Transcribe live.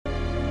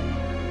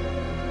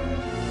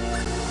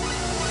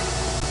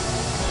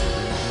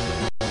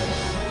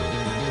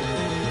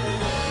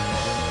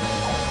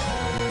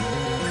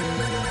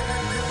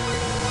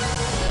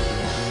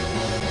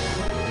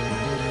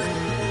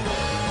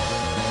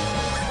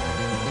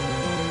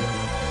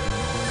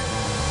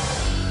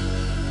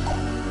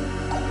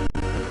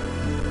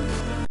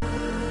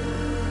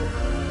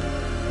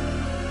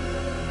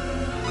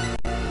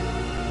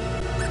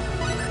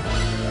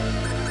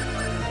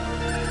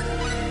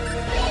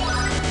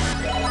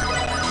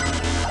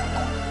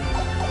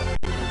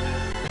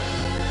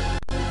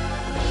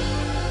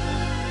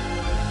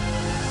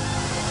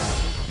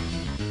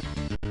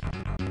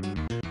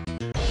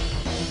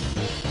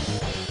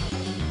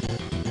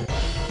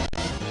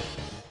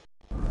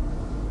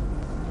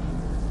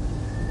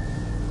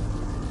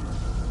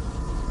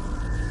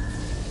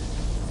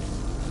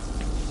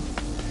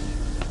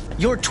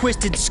Your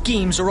twisted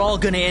schemes are all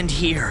gonna end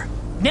here.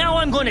 Now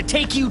I'm gonna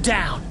take you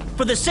down,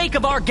 for the sake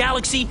of our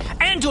galaxy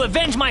and to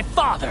avenge my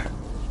father.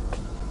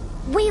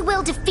 We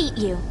will defeat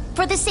you,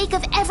 for the sake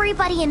of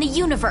everybody in the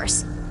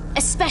universe,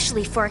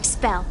 especially for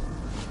Expel.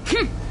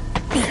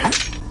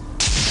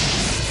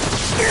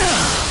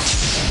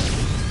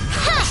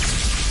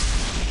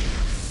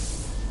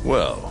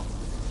 Well,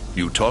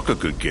 you talk a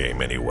good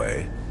game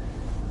anyway.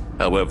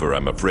 However,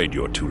 I'm afraid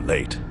you're too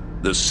late.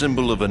 The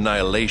symbol of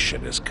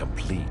annihilation is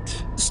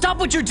complete. Stop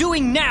what you're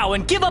doing now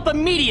and give up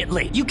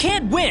immediately! You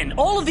can't win!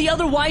 All of the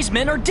other wise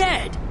men are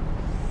dead!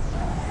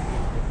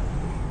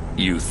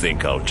 You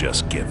think I'll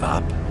just give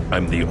up?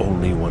 I'm the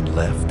only one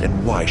left,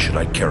 and why should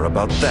I care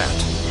about that?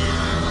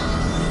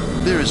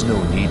 There is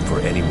no need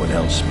for anyone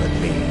else but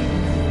me.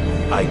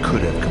 I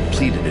could have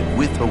completed it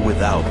with or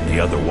without the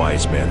other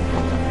wise men.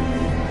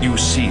 You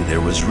see, there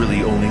was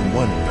really only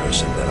one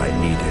person that I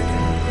needed.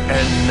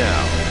 And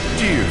now,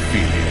 dear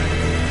Ophelia,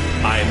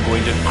 I am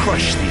going to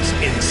crush these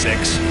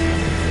insects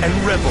and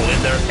revel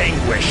in their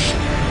anguish.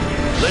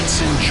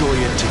 Let's enjoy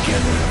it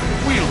together.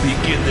 We'll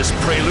begin this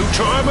prelude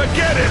to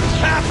Armageddon!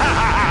 Ha ha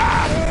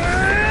ha!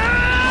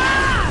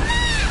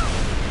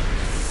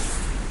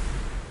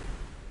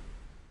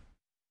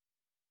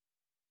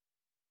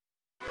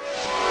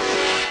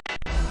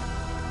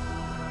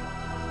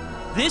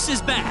 This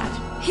is bad.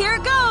 Here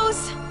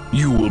goes!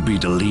 You will be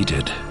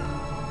deleted.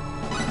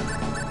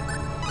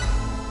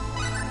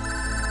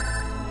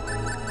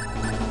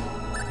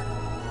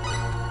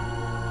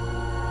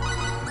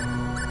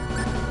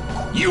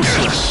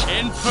 Useless!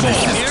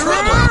 Infamous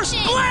reverse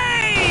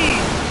blade!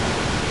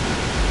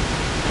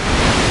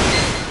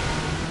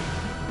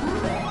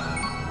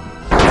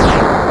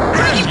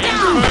 Bring it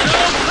down!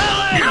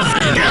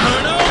 Inferno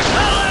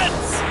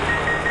pellets!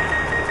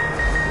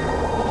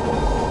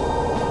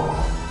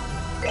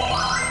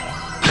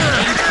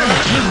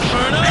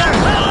 Inferno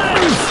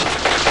pellets!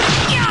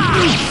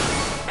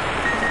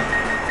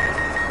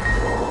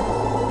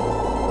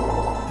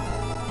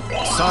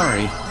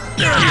 Sorry.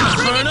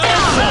 Inferno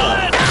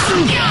pellets!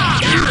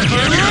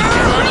 Inferno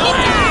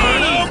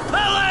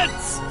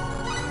pellets!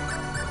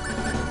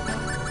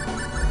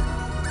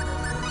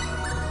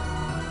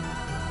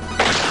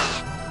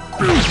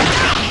 Inferno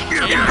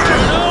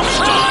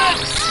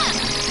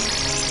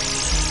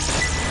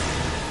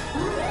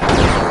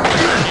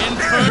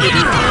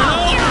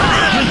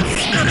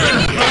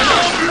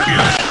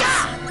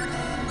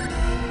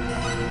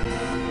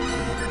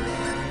pellets!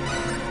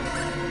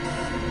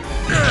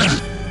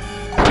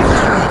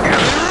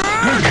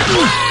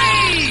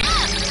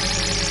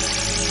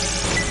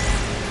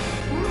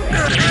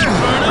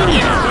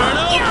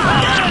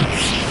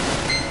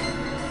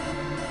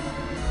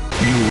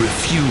 You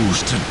refuse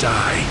to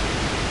die,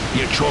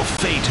 yet your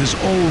fate has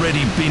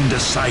already been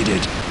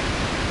decided.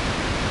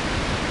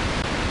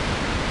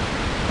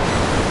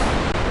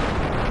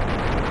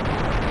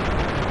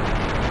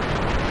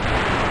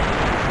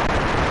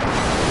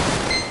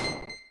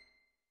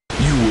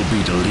 You will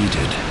be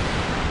deleted.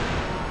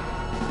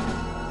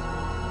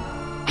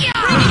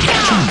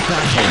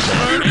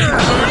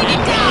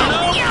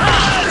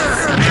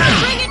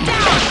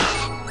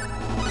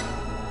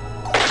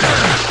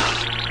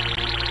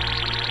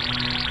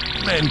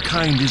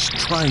 Mankind is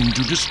trying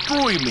to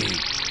destroy me.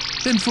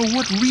 Then for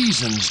what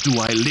reasons do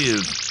I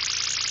live?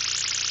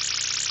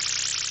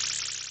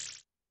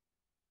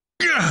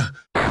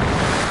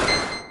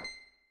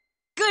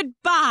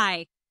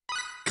 Goodbye!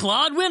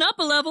 Claude went up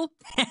a level.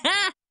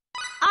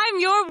 I'm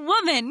your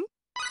woman!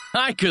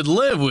 I could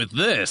live with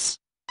this.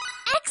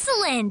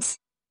 Excellent!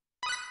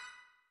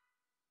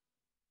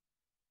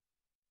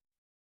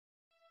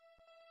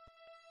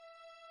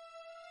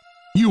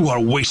 You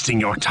are wasting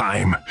your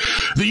time.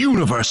 The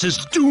universe is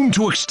doomed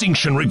to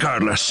extinction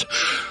regardless.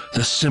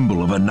 The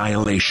symbol of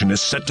annihilation is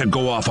set to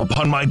go off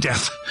upon my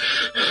death.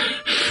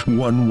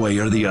 One way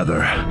or the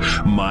other,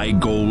 my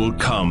goal will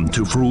come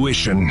to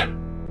fruition.